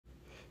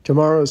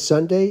Tomorrow is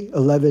Sunday,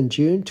 11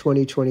 June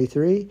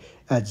 2023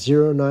 at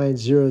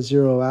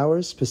 0900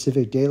 hours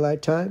Pacific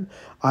Daylight Time.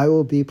 I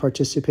will be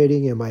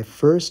participating in my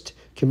first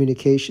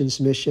communications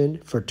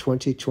mission for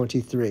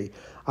 2023.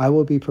 I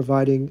will be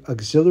providing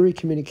auxiliary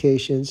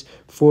communications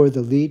for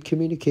the lead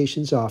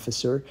communications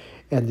officer,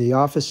 and the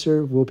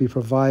officer will be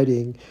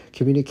providing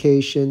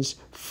communications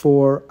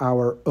for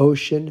our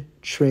ocean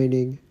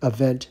training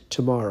event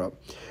tomorrow.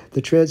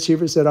 The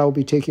transceivers that I will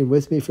be taking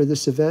with me for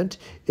this event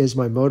is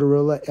my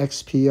Motorola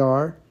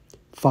XPR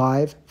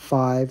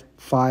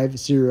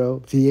 5550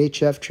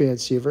 VHF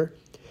transceiver,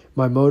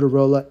 my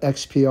Motorola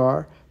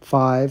XPR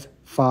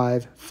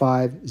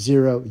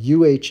 5550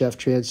 UHF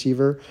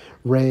transceiver,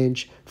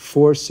 range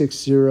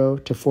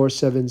 460 to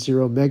 470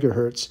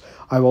 megahertz.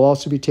 I will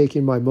also be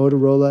taking my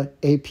Motorola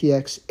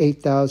APX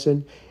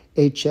 8000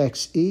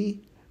 HXE,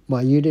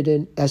 my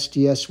Uniden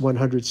SDS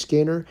 100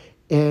 scanner,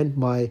 and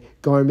my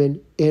Garmin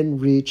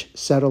InReach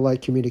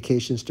satellite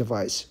communications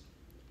device.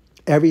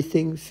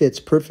 Everything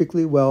fits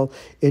perfectly well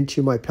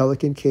into my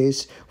Pelican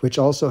case, which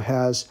also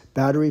has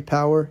battery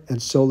power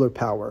and solar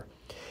power.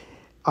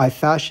 I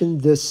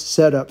fashioned this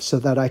setup so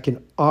that I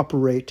can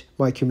operate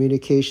my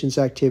communications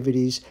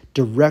activities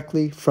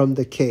directly from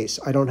the case.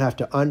 I don't have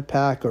to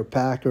unpack or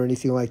pack or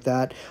anything like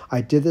that.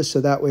 I did this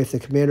so that way if the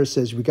commander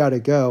says we got to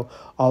go,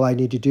 all I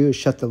need to do is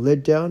shut the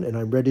lid down and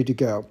I'm ready to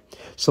go.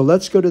 So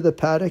let's go to the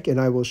paddock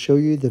and I will show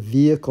you the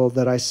vehicle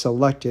that I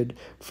selected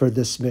for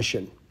this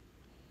mission.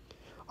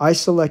 I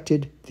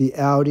selected the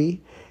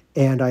Audi,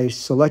 and I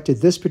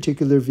selected this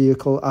particular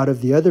vehicle out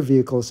of the other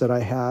vehicles that I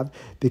have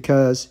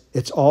because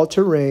it's all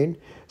terrain.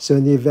 So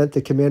in the event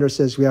the commander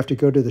says we have to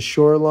go to the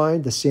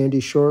shoreline, the sandy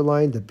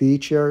shoreline, the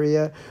beach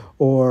area,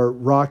 or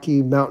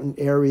rocky mountain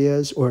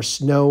areas, or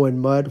snow and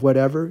mud,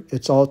 whatever,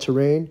 it's all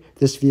terrain,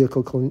 this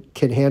vehicle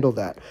can handle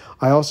that.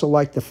 I also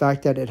like the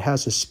fact that it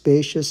has a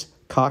spacious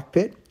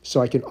cockpit, so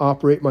I can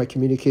operate my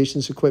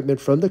communications equipment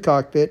from the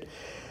cockpit,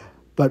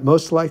 but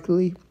most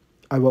likely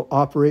I will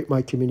operate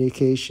my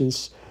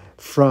communications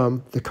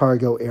from the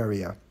cargo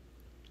area.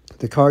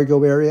 The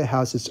cargo area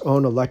has its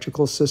own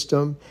electrical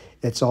system.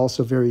 It's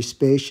also very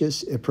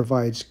spacious. It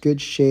provides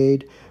good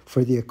shade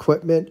for the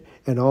equipment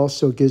and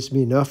also gives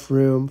me enough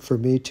room for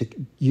me to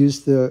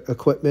use the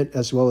equipment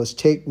as well as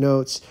take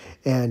notes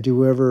and do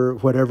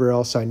whatever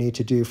else I need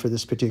to do for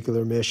this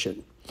particular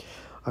mission.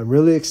 I'm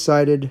really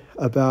excited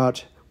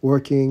about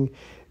working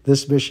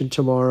this mission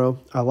tomorrow.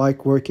 I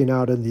like working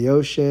out in the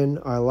ocean.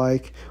 I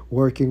like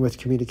working with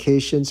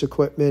communications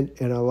equipment,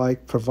 and I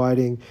like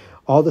providing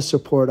all the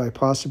support I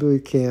possibly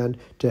can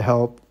to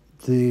help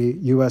the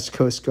U.S.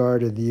 Coast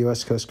Guard and the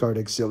U.S. Coast Guard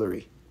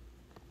Auxiliary.